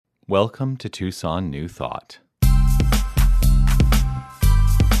Welcome to Tucson New Thought.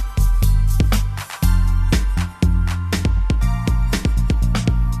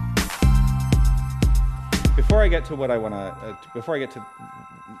 Before I get to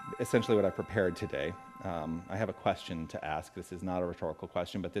essentially what I prepared today, I have a question to ask. This is not a rhetorical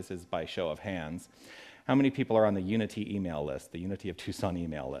question, but this is by show of hands. How many people are on the Unity email list, the Unity of Tucson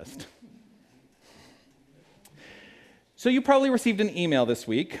email list? So you probably received an email this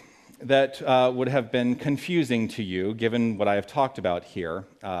week that would have been confusing to you, given what I have talked about here,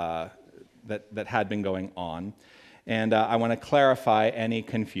 that had been going on. And I want to clarify any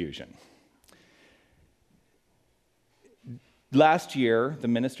confusion. Last year, the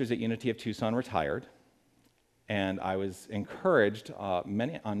ministers at Unity of Tucson retired, and I was encouraged on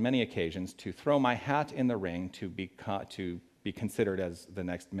many occasions to throw my hat in the ring to be considered as the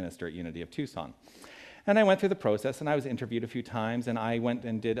next minister at Unity of Tucson. And I went through the process, and I was interviewed a few times, and I went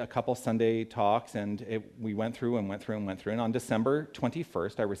and did a couple Sunday talks, and we went through. And on December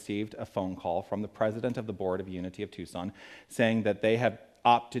 21st, I received a phone call from the president of the board of Unity of Tucson saying that they have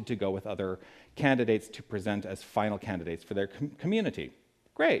opted to go with other candidates to present as final candidates for their community.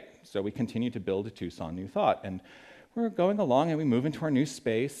 Great. So we continue to build a Tucson New Thought, and we're going along, and we move into our new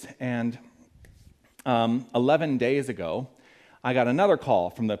space, and 11 days ago, I got another call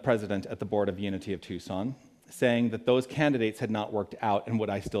from the president at the board of Unity of Tucson saying that those candidates had not worked out and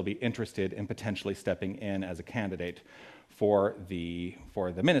would I still be interested in potentially stepping in as a candidate for the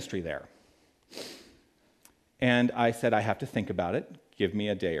ministry there. And I said, I have to think about it. Give me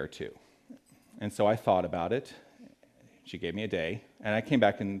a day or two. And so I thought about it. She gave me a day. And I came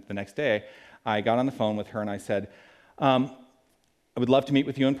back the next day. I got on the phone with her and I said, I would love to meet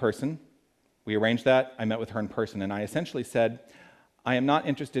with you in person. We arranged that. I met with her in person, and I essentially said, I am not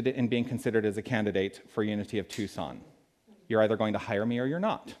interested in being considered as a candidate for Unity of Tucson. You're either going to hire me or you're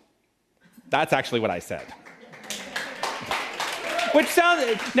not. That's actually what I said. Which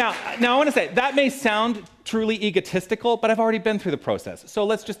sounds, now I want to say, that may sound truly egotistical, but I've already been through the process. So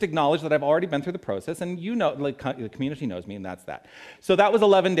let's just acknowledge that I've already been through the process, and you know, like, the community knows me, and that's that. So that was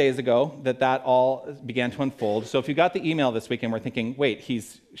 11 days ago that all began to unfold. So if you got the email this week and were thinking, wait,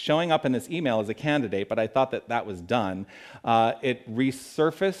 he's showing up in this email as a candidate, but I thought that was done, it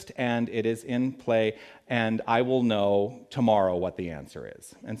resurfaced, and it is in play, and I will know tomorrow what the answer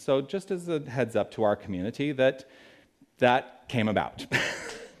is. And so just as a heads up to our community that came about.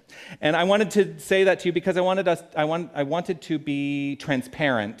 And I wanted to say that to you because I wanted to be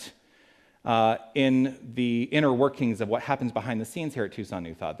transparent in the inner workings of what happens behind the scenes here at Tucson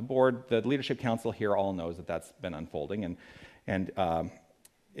New Thought. The board, the leadership council here all knows that that's been unfolding, and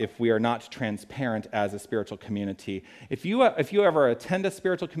if we are not transparent as a spiritual community, if you ever attend a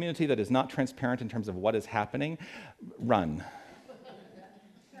spiritual community that is not transparent in terms of what is happening, run.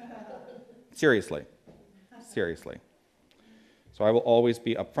 Seriously. So I will always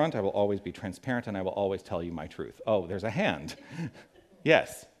be upfront, I will always be transparent, and I will always tell you my truth. Oh, there's a hand.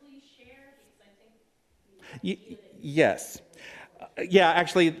 Yes. Please share, because I think yes.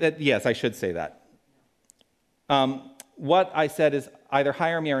 Yes, I should say that. What I said is either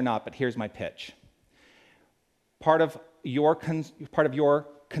hire me or not, but here's my pitch. Part of your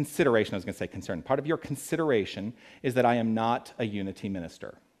consideration, I was going to say concern, part of your consideration is that I am not a Unity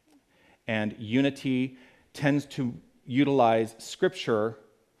minister. And Unity tends to utilize Scripture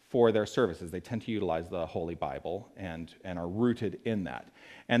for their services. They tend to utilize the Holy Bible and are rooted in that.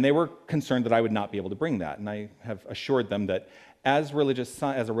 And they were concerned that I would not be able to bring that. And I have assured them that as a religious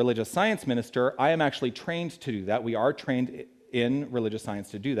science minister, I am actually trained to do that. We are trained in religious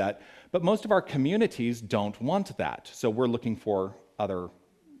science to do that. But most of our communities don't want that. So we're looking for other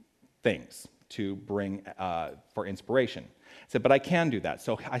things to bring for inspiration. I said, but I can do that.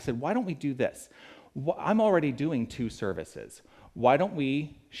 So I said, why don't we do this? I'm already doing 2 services. Why don't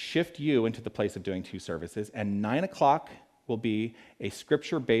we shift you into the place of doing 2 services, and 9 o'clock will be a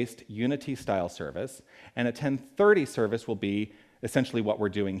scripture-based Unity-style service, and a 10:30 service will be essentially what we're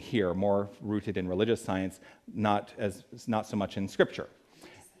doing here, more rooted in religious science, not so much in Scripture.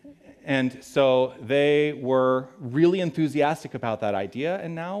 And so they were really enthusiastic about that idea,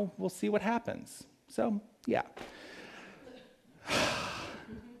 and now we'll see what happens. So, yeah.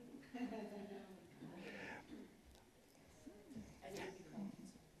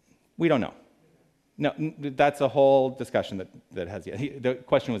 We don't know. No, that's a whole discussion that has yet. The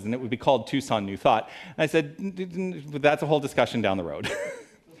question was, and it would be called Tucson New Thought. And I said, that's a whole discussion down the road.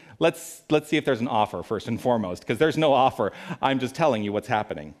 Let's see if there's an offer first and foremost, because there's no offer. I'm just telling you what's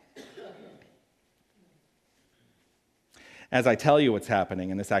happening. As I tell you what's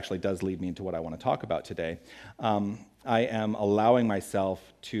happening, and this actually does lead me into what I want to talk about today, I am allowing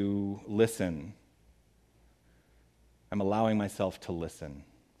myself to listen. I'm allowing myself to listen.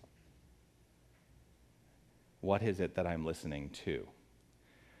 What is it that I'm listening to?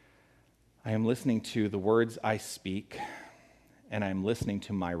 I am listening to the words I speak, and I'm listening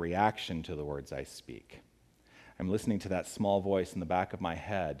to my reaction to the words I speak. I'm listening to that small voice in the back of my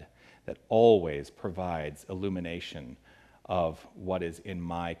head that always provides illumination of what is in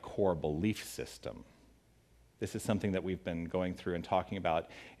my core belief system. This is something that we've been going through and talking about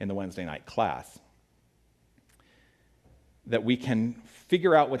in the Wednesday night class. That we can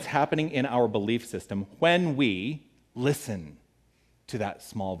figure out what's happening in our belief system when we listen to that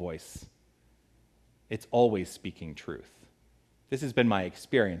small voice. It's always speaking truth. This has been my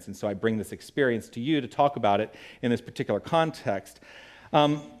experience, and so I bring this experience to you to talk about it in this particular context.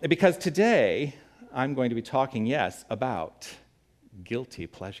 Because today, I'm going to be talking, yes, about guilty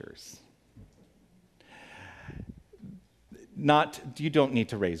pleasures. You don't need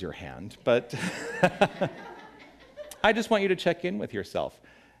to raise your hand, but I just want you to check in with yourself.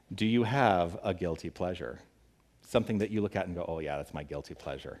 Do you have a guilty pleasure? Something that you look at and go, oh yeah, that's my guilty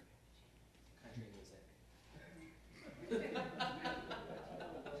pleasure.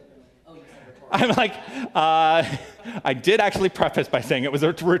 I'm like, I did actually preface by saying it was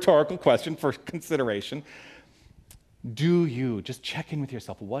a rhetorical question for consideration. Do you, just check in with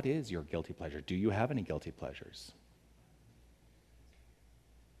yourself, what is your guilty pleasure? Do you have any guilty pleasures?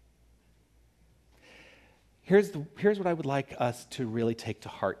 Here's what I would like us to really take to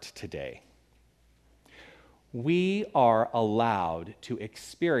heart today. We are allowed to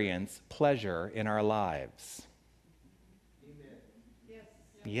experience pleasure in our lives.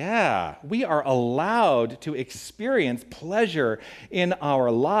 Yeah, we are allowed to experience pleasure in our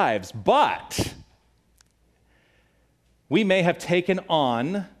lives, but we may have taken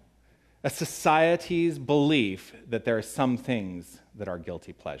on a society's belief that there are some things that are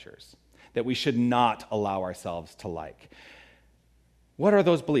guilty pleasures, that we should not allow ourselves to like. What are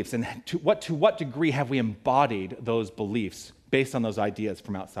those beliefs, and to what degree have we embodied those beliefs based on those ideas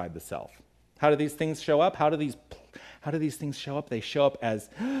from outside the self? How do these things show up? How do these things show up? They show up as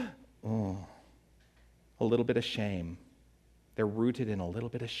a little bit of shame. They're rooted in a little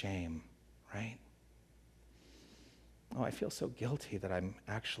bit of shame, right? Oh, I feel so guilty that I'm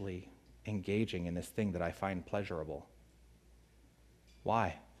actually engaging in this thing that I find pleasurable.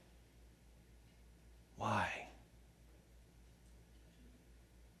 Why? Why?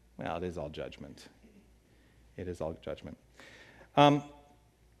 Well, it is all judgment. It is all judgment.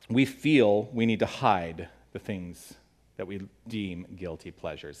 We feel we need to hide the things that we deem guilty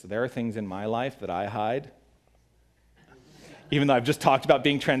pleasures. So there are things in my life that I hide, even though I've just talked about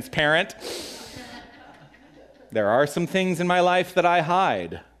being transparent. There are some things in my life that I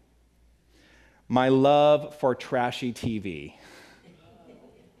hide. My love for trashy TV.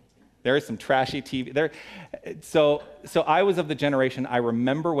 There is some trashy TV there. So I was of the generation, I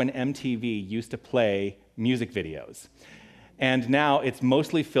remember when MTV used to play music videos. And now it's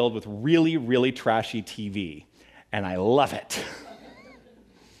mostly filled with really, really trashy TV. And I love it.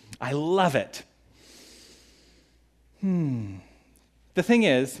 I love it. The thing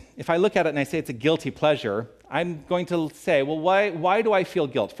is, if I look at it and I say it's a guilty pleasure, I'm going to say, well, why do I feel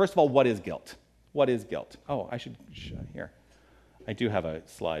guilt? First of all, what is guilt? What is guilt? Oh, I should, here. I do have a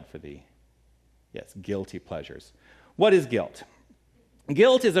slide for guilty pleasures. What is guilt?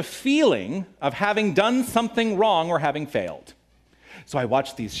 Guilt is a feeling of having done something wrong or having failed. So I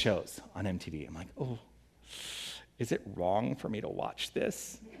watch these shows on MTV. I'm like, oh, is it wrong for me to watch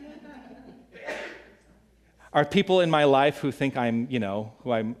this? Are people in my life who think I'm,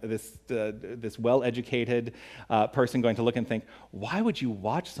 this well-educated person going to look and think, why would you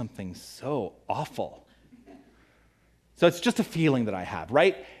watch something so awful? So it's just a feeling that I have,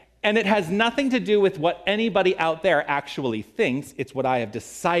 right? And it has nothing to do with what anybody out there actually thinks. It's what I have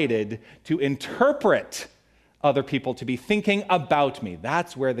decided to interpret other people to be thinking about me.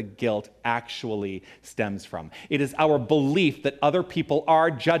 That's where the guilt actually stems from. It is our belief that other people are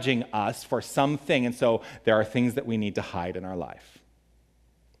judging us for something, and so there are things that we need to hide in our life.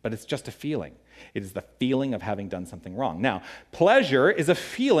 But it's just a feeling. It is the feeling of having done something wrong. Now, pleasure is a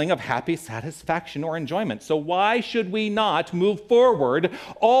feeling of happy satisfaction or enjoyment. So why should we not move forward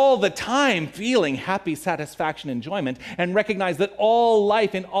all the time feeling happy satisfaction, enjoyment, and recognize that all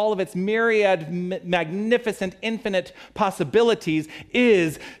life in all of its myriad, magnificent, infinite possibilities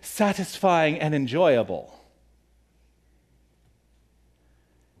is satisfying and enjoyable?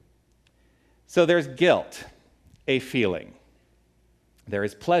 So there's guilt, a feeling. There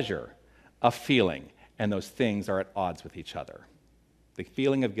is pleasure, a feeling, and those things are at odds with each other. The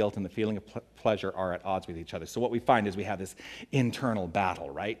feeling of guilt and the feeling of pleasure are at odds with each other. So what we find is we have this internal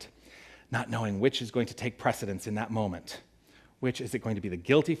battle, right? Not knowing which is going to take precedence in that moment. Which is it going to be, the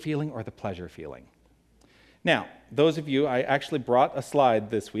guilty feeling or the pleasure feeling? Now, those of you, I actually brought a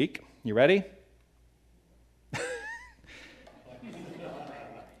slide this week. You ready?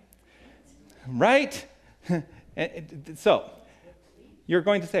 Right? So, you're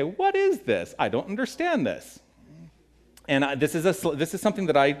going to say, what is this? I don't understand this. And this is something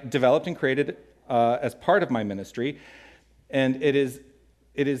that I developed and created as part of my ministry. And it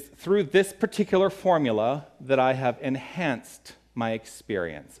is through this particular formula that I have enhanced my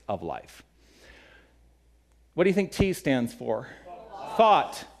experience of life. What do you think T stands for?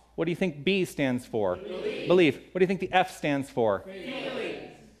 Thought. What do you think B stands for? Belief. What do you think the F stands for? Feelings.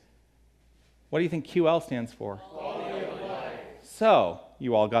 What do you think QL stands for? Quality of life. So,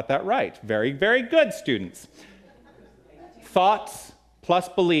 you all got that right. Very, very good, students. Thoughts plus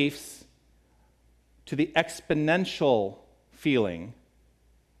beliefs to the exponential feeling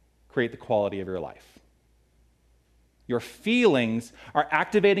create the quality of your life. Your feelings are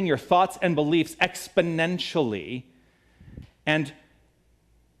activating your thoughts and beliefs exponentially, and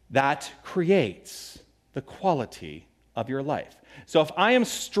that creates the quality of your life. So if I am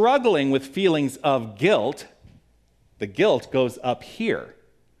struggling with feelings of guilt, the guilt goes up here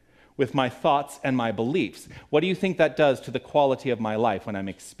with my thoughts and my beliefs. What do you think that does to the quality of my life when I'm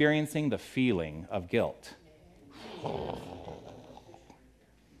experiencing the feeling of guilt?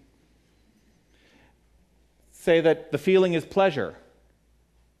 Say that the feeling is pleasure.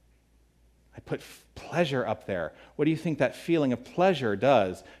 I put pleasure up there. What do you think that feeling of pleasure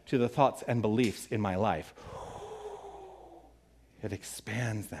does to the thoughts and beliefs in my life? It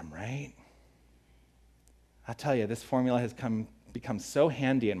expands them, right? I'll tell you, this formula has become so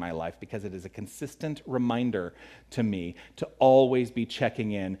handy in my life because it is a consistent reminder to me to always be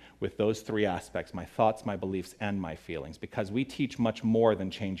checking in with those three aspects, my thoughts, my beliefs, and my feelings, because we teach much more than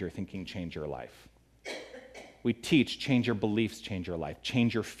change your thinking, change your life. We teach change your beliefs, change your life,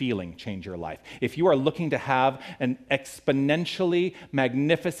 change your feeling, change your life. If you are looking to have an exponentially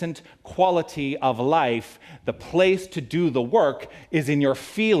magnificent quality of life, the place to do the work is in your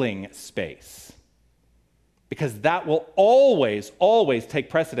feeling space. Because that will always, always take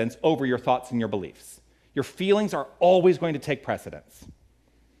precedence over your thoughts and your beliefs. Your feelings are always going to take precedence.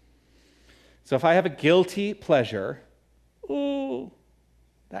 So if I have a guilty pleasure, ooh,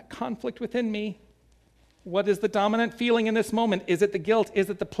 that conflict within me, what is the dominant feeling in this moment? Is it the guilt?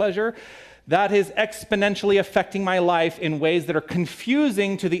 Is it the pleasure? That is exponentially affecting my life in ways that are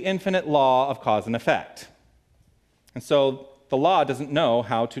confusing to the infinite law of cause and effect. And so the law doesn't know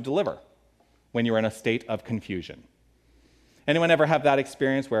how to deliver when you're in a state of confusion. Anyone ever have that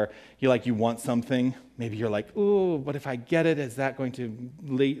experience where you want something? Maybe you're like, ooh, but if I get it, is that going to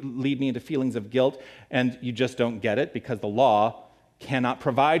lead me into feelings of guilt? And you just don't get it because the law cannot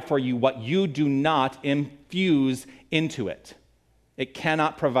provide for you what you do not infuse into it. It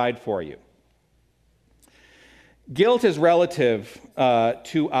cannot provide for you. Guilt is relative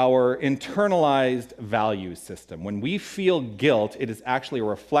to our internalized value system. When we feel guilt, it is actually a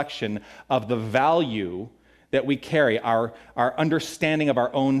reflection of the value that we carry, our understanding of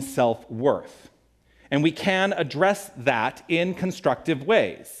our own self-worth. And we can address that in constructive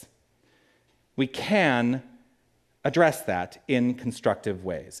ways. We can address that in constructive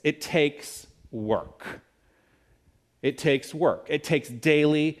ways. It takes work. It takes work. It takes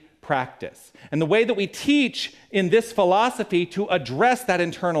daily practice. And the way that we teach in this philosophy to address that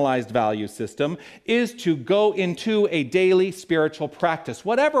internalized value system is to go into a daily spiritual practice,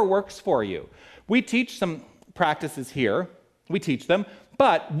 whatever works for you. We teach some practices here. We teach them.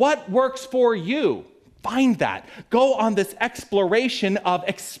 But what works for you? Find that. Go on this exploration of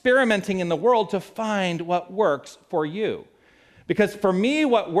experimenting in the world to find what works for you. Because for me,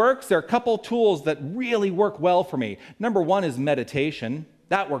 what works, there are a couple tools that really work well for me. Number one is meditation.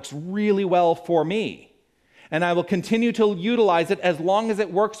 That works really well for me. And I will continue to utilize it as long as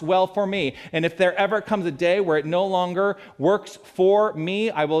it works well for me. And if there ever comes a day where it no longer works for me,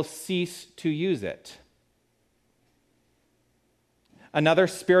 I will cease to use it. Another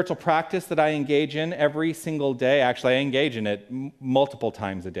spiritual practice that I engage in every single day, actually I engage in it multiple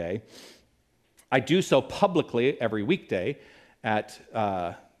times a day. I do so publicly every weekday at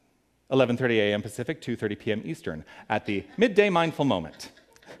 11:30 a.m. Pacific, 2:30 p.m. Eastern, at the Midday Mindful Moment.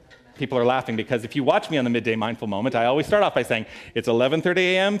 People are laughing because if you watch me on the Midday Mindful Moment, I always start off by saying, it's 11:30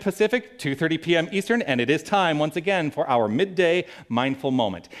 a.m. Pacific, 2:30 p.m. Eastern, and it is time once again for our Midday Mindful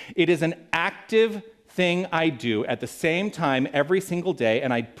Moment. It is an active thing I do at the same time every single day,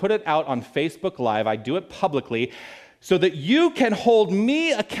 and I put it out on Facebook Live. I do it publicly so that you can hold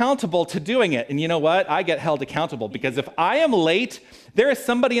me accountable to doing it. And you know what? I get held accountable because if I am late, there is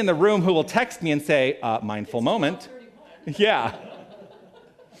somebody in the room who will text me and say, mindful moment. Yeah.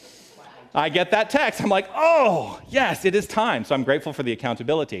 I get that text. I'm like, oh, yes, it is time. So I'm grateful for the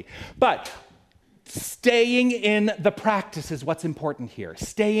accountability. But staying in the practice is what's important here.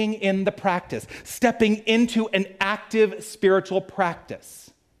 Staying in the practice, stepping into an active spiritual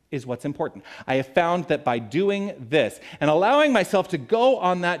practice is what's important. I have found that by doing this and allowing myself to go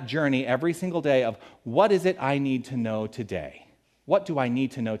on that journey every single day of what is it I need to know today? What do I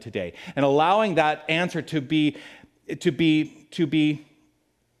need to know today? And allowing that answer to be,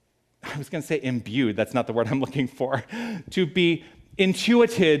 I was going to say imbued, that's not the word I'm looking for, to be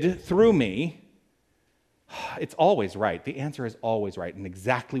intuited through me. It's always right. The answer is always right and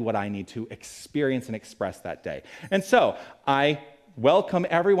exactly what I need to experience and express that day. And so I welcome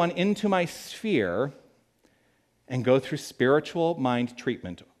everyone into my sphere and go through spiritual mind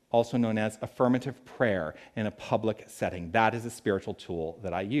treatment, also known as affirmative prayer in a public setting. That is a spiritual tool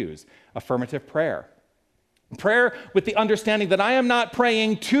that I use, affirmative prayer. Prayer with the understanding that I am not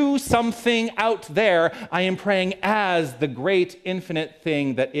praying to something out there. I am praying as the great infinite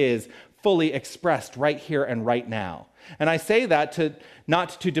thing that is fully expressed right here and right now. And I say that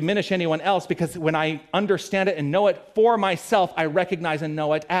not to diminish anyone else, because when I understand it and know it for myself, I recognize and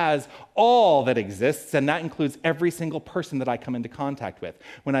know it as all that exists, and that includes every single person that I come into contact with.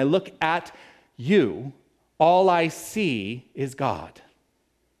 When I look at you, all I see is God.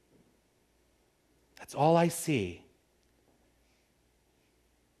 That's all I see.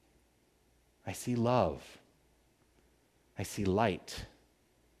 I see love. I see light.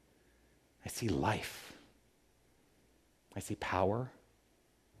 I see life. I see power,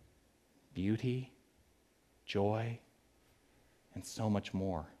 beauty, joy, and so much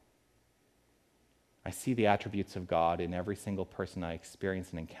more. I see the attributes of God in every single person I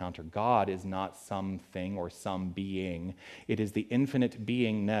experience and encounter. God is not something or some being. It is the infinite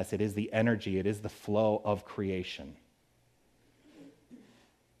beingness. It is the energy. It is the flow of creation.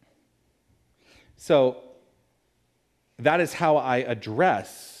 So that is how I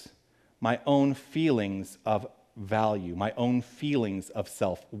address my own feelings of value, my own feelings of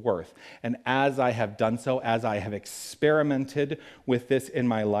self-worth. And as I have done so, as I have experimented with this in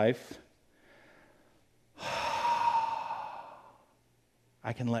my life,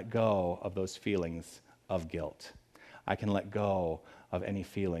 I can let go of those feelings of guilt. I can let go of any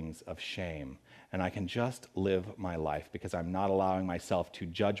feelings of shame. And I can just live my life because I'm not allowing myself to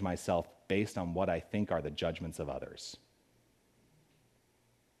judge myself based on what I think are the judgments of others.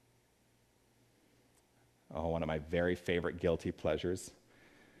 Oh, one of my very favorite guilty pleasures.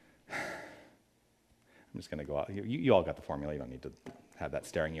 I'm just going to go out. You all got the formula. You don't need to have that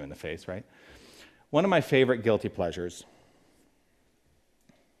staring you in the face, right? One of my favorite guilty pleasures,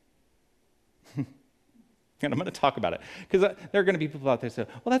 and I'm going to talk about it, because there are going to be people out there who say,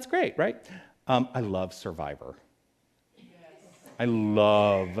 well, that's great, right? I love Survivor. Yes. I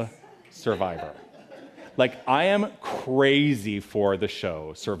love Survivor. Like, I am crazy for the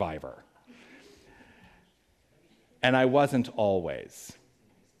show Survivor. And I wasn't always.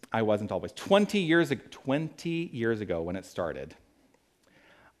 20 years ago when it started,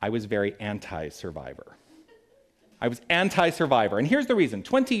 I was very anti-Survivor. And here's the reason.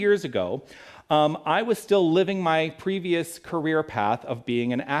 20 years ago, I was still living my previous career path of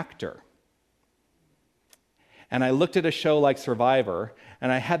being an actor. And I looked at a show like Survivor,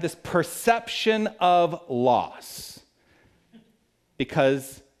 and I had this perception of loss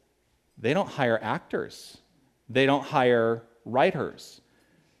because they don't hire actors. They don't hire writers.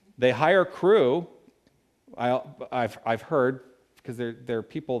 They hire crew. I've heard, because there are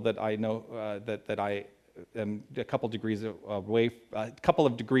people that I know that I am a couple of degrees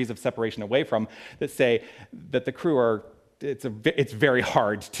of separation away from, that say that the crew are. It's very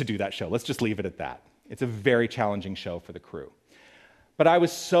hard to do that show. Let's just leave it at that. It's a very challenging show for the crew. But I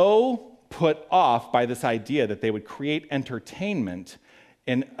was so put off by this idea that they would create entertainment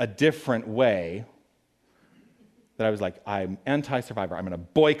in a different way that I was like, I'm anti-Survivor. I'm going to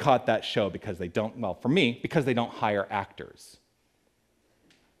boycott that show because they don't hire actors.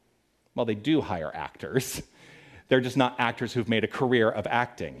 Well, they do hire actors. They're just not actors who've made a career of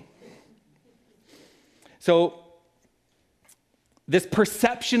acting. So this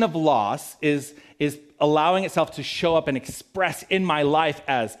perception of loss is allowing itself to show up and express in my life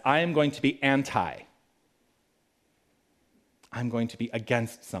as I am going to be anti. I'm going to be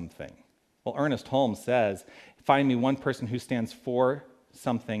against something. Well, Ernest Holmes says, find me one person who stands for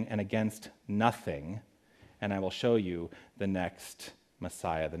something and against nothing, and I will show you the next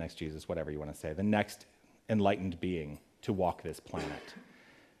Messiah, the next Jesus, whatever you want to say, the next enlightened being to walk this planet.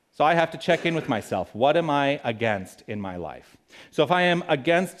 So I have to check in with myself. What am I against in my life? So if I am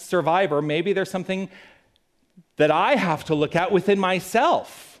against Survivor, maybe there's something that I have to look at within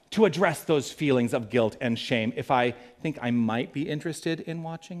myself to address those feelings of guilt and shame if I think I might be interested in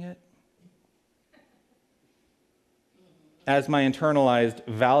watching it. As my internalized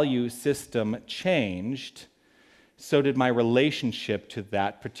value system changed, so did my relationship to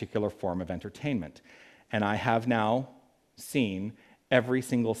that particular form of entertainment. And I have now seen every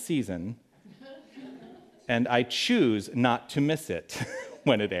single season, and I choose not to miss it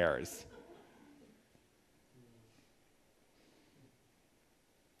when it airs.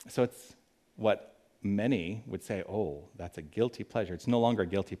 So it's what many would say, oh, that's a guilty pleasure. It's no longer a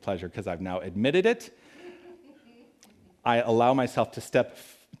guilty pleasure because I've now admitted it. I allow myself to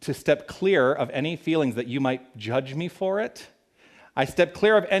step clear of any feelings that you might judge me for it. I step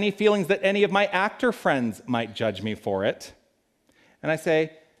clear of any feelings that any of my actor friends might judge me for it. And I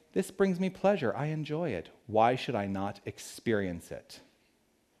say, this brings me pleasure. I enjoy it. Why should I not experience it?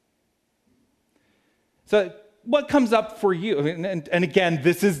 So what comes up for you? And again,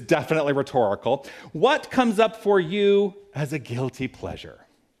 this is definitely rhetorical. What comes up for you as a guilty pleasure?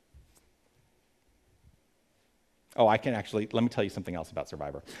 Oh, let me tell you something else about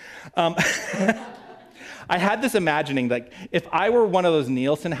Survivor. I had this imagining that if I were one of those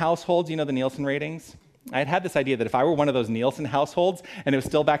Nielsen households, you know the Nielsen ratings? I had this idea that if I were one of those Nielsen households, and it was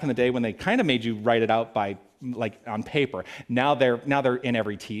still back in the day when they kind of made you write it out by, like, on paper. Now they're in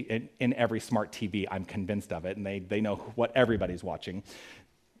every smart TV. I'm convinced of it, and they know what everybody's watching.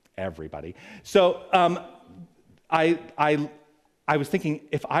 Everybody. So I was thinking,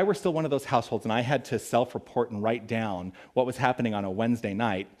 if I were still one of those households and I had to self-report and write down what was happening on a Wednesday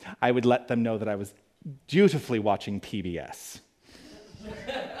night, I would let them know that I was dutifully watching PBS.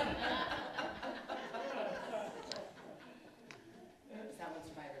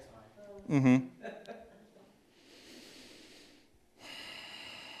 Mm-hmm.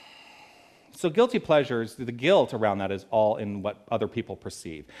 So guilty pleasures, the guilt around that is all in what other people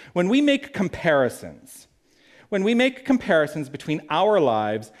perceive. When we make comparisons between our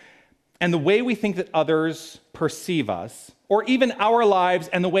lives and the way we think that others perceive us, or even our lives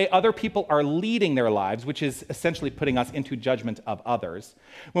and the way other people are leading their lives, which is essentially putting us into judgment of others,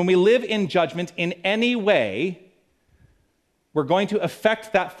 when we live in judgment in any way, we're going to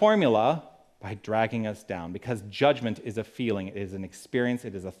affect that formula by dragging us down, because judgment is a feeling, it is an experience,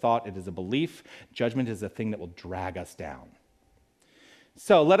 it is a thought, it is a belief. Judgment is a thing that will drag us down.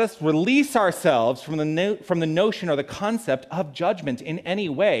 So let us release ourselves from the notion or the concept of judgment in any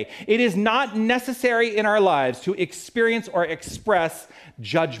way. It is not necessary in our lives to experience or express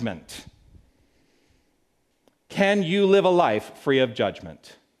judgment. Can you live a life free of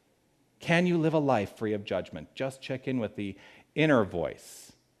judgment? Can you live a life free of judgment? Just check in with the inner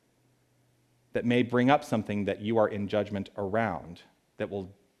voice that may bring up something that you are in judgment around, that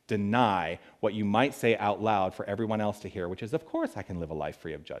will deny what you might say out loud for everyone else to hear, which is, of course, I can live a life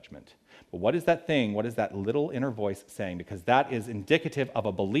free of judgment. But what is that thing? What is that little inner voice saying? Because that is indicative of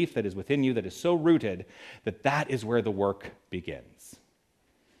a belief that is within you that is so rooted that that is where the work begins.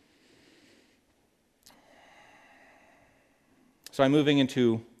 So I'm moving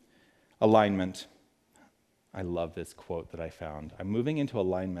into alignment. I love this quote that I found. I'm moving into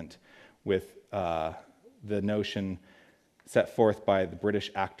alignment with the notion set forth by the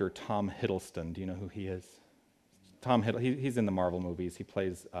British actor Tom Hiddleston. Do you know who he is? Tom Hiddleston. He's in the Marvel movies. He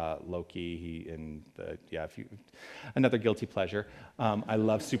plays Loki. Another guilty pleasure. I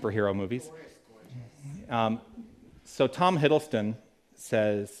love superhero movies. So Tom Hiddleston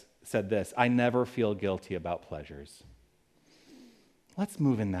said this: "I never feel guilty about pleasures." Let's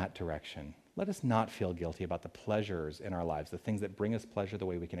move in that direction. Let us not feel guilty about the pleasures in our lives, the things that bring us pleasure, the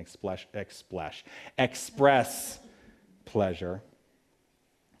way we can express pleasure.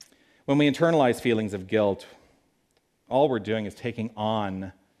 When we internalize feelings of guilt, all we're doing is taking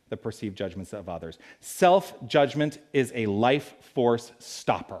on the perceived judgments of others. Self-judgment is a life force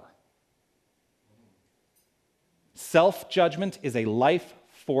stopper. Self-judgment is a life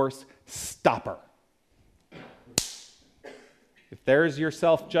force stopper. If there's your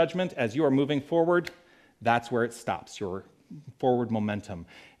self-judgment as you are moving forward, that's where it stops, your forward momentum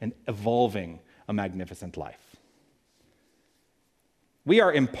and evolving a magnificent life. We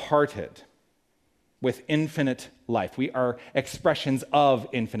are imparted with infinite life. We are expressions of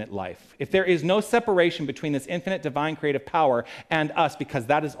infinite life. If there is no separation between this infinite divine creative power and us, because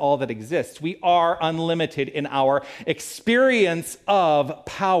that is all that exists, we are unlimited in our experience of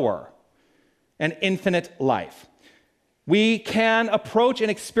power and infinite life. We can approach and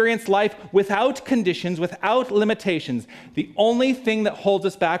experience life without conditions, without limitations. The only thing that holds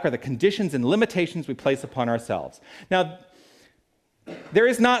us back are the conditions and limitations we place upon ourselves. Now, there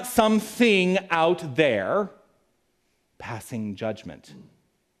is not something out there passing judgment.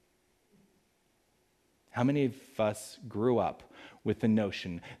 How many of us grew up with the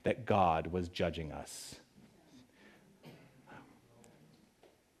notion that God was judging us?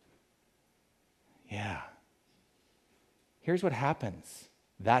 Yeah. Here's what happens.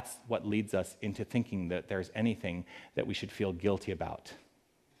 That's what leads us into thinking that there's anything that we should feel guilty about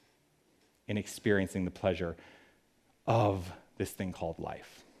in experiencing the pleasure of this thing called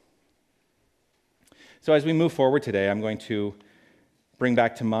life. So as we move forward today, I'm going to bring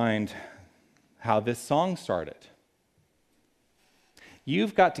back to mind how this song started.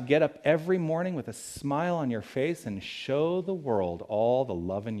 You've got to get up every morning with a smile on your face and show the world all the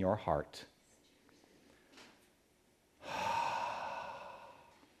love in your heart.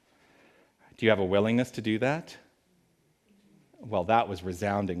 Do you have a willingness to do that? Well, that was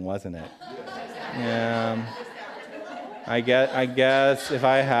resounding, wasn't it? Yeah. I guess if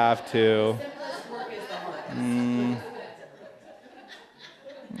I have to.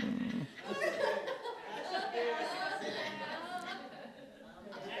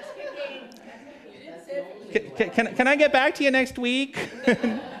 Can I get back to you next week?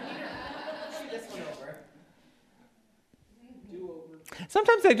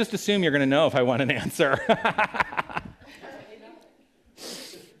 Sometimes I just assume you're going to know if I want an answer.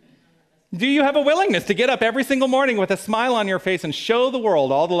 Do you have a willingness to get up every single morning with a smile on your face and show the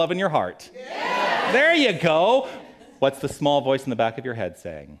world all the love in your heart? Yes. There you go. What's the small voice in the back of your head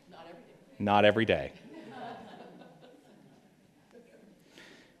saying? Not every day.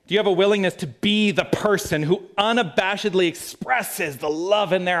 Do you have a willingness to be the person who unabashedly expresses the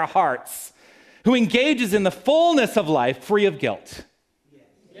love in their hearts, who engages in the fullness of life free of guilt?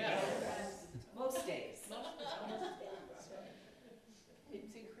 Yes. Most days.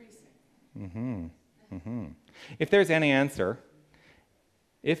 It's increasing. If there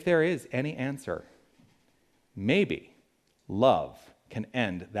is any answer, maybe love can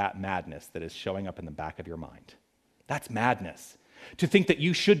end that madness that is showing up in the back of your mind. That's madness. To think that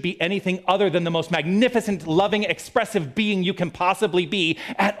you should be anything other than the most magnificent, loving, expressive being you can possibly be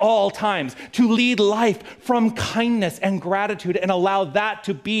at all times. To lead life from kindness and gratitude and allow that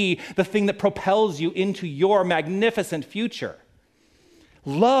to be the thing that propels you into your magnificent future.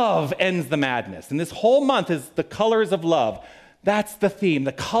 Love ends the madness. And this whole month is the colors of love. That's the theme,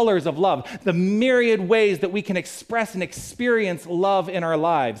 the colors of love, the myriad ways that we can express and experience love in our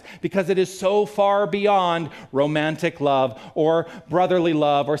lives, because it is so far beyond romantic love or brotherly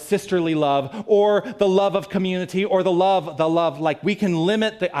love or sisterly love or the love of community or the love, like we can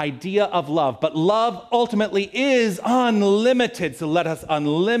limit the idea of love, but love ultimately is unlimited. So let us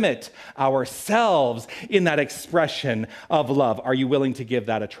unlimit ourselves in that expression of love. Are you willing to give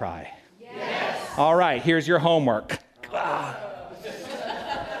that a try? Yes. All right, here's your homework.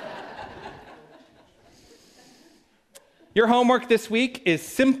 Your homework this week is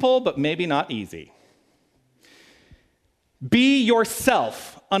simple, but maybe not easy. Be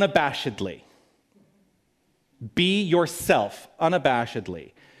yourself unabashedly. Be yourself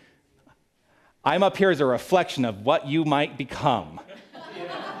unabashedly. I'm up here as a reflection of what you might become.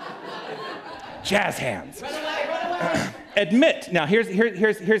 Jazz hands. Run away. Admit. Now,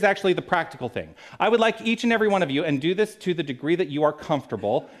 here's actually the practical thing. I would like each and every one of you, and do this to the degree that you are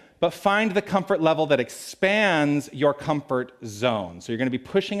comfortable, but find the comfort level that expands your comfort zone. So you're going to be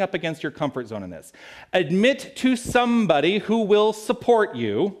pushing up against your comfort zone in this. Admit to somebody who will support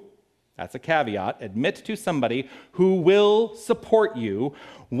you. That's a caveat. Admit to somebody who will support you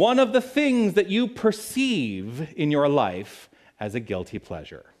one of the things that you perceive in your life as a guilty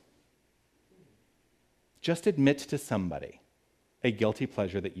pleasure. Just admit to somebody a guilty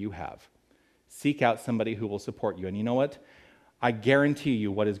pleasure that you have. Seek out somebody who will support you. And you know what? I guarantee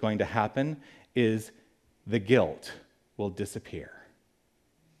you what is going to happen is the guilt will disappear.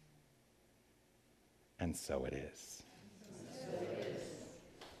 And so it is.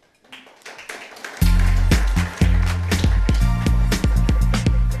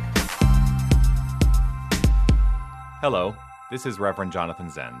 Hello, this is Reverend Jonathan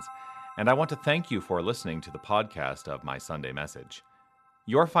Zenz, and I want to thank you for listening to the podcast of My Sunday Message.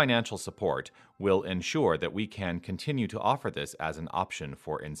 Your financial support will ensure that we can continue to offer this as an option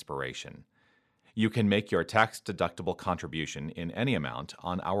for inspiration. You can make your tax-deductible contribution in any amount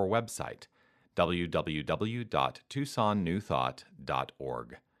on our website,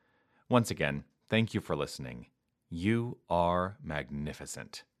 www.tucsonnewthought.org. Once again, thank you for listening. You are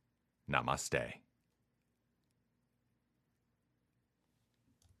magnificent. Namaste.